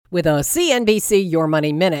With a CNBC Your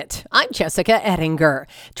Money Minute, I'm Jessica Ettinger.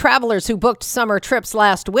 Travelers who booked summer trips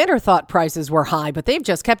last winter thought prices were high, but they've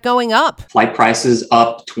just kept going up. Flight prices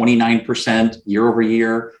up 29% year over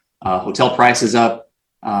year. Hotel prices up,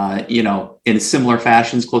 in similar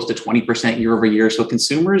fashions, close to 20% year over year. So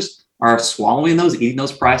consumers are swallowing those, eating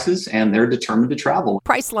those prices, and they're determined to travel.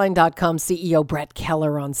 Priceline.com CEO Brett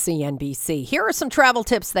Keller on CNBC. Here are some travel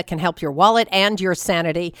tips that can help your wallet and your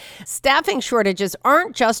sanity. Staffing shortages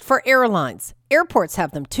aren't just for airlines. Airports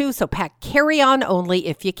have them too, so pack carry-on only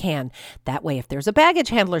if you can. That way, if there's a baggage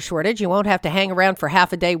handler shortage, you won't have to hang around for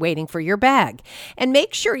half a day waiting for your bag. And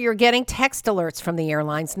make sure you're getting text alerts from the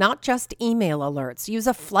airlines, not just email alerts. Use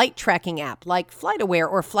a flight tracking app like FlightAware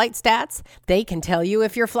or FlightStats. They can tell you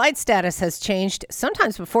if your flight status has changed,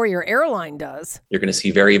 sometimes before your airline does. You're going to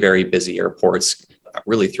see very, very busy airports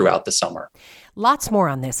really throughout the summer. Lots more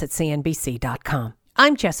on this at CNBC.com.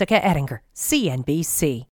 I'm Jessica Ettinger,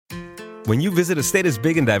 CNBC. When you visit a state as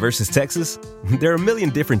big and diverse as Texas, there are a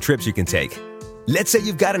million different trips you can take. Let's say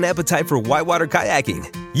you've got an appetite for whitewater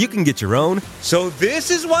kayaking. You can get your own, so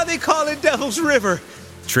this is why they call it Devil's River,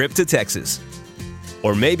 trip to Texas.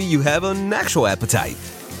 Or maybe you have an actual appetite.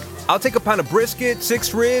 I'll take a pound of brisket,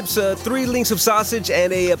 6 ribs, 3 links of sausage,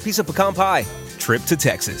 and a piece of pecan pie. Trip to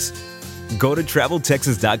Texas. Go to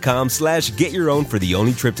TravelTexas.com/get your own for the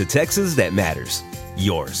only trip to Texas that matters.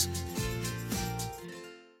 Yours.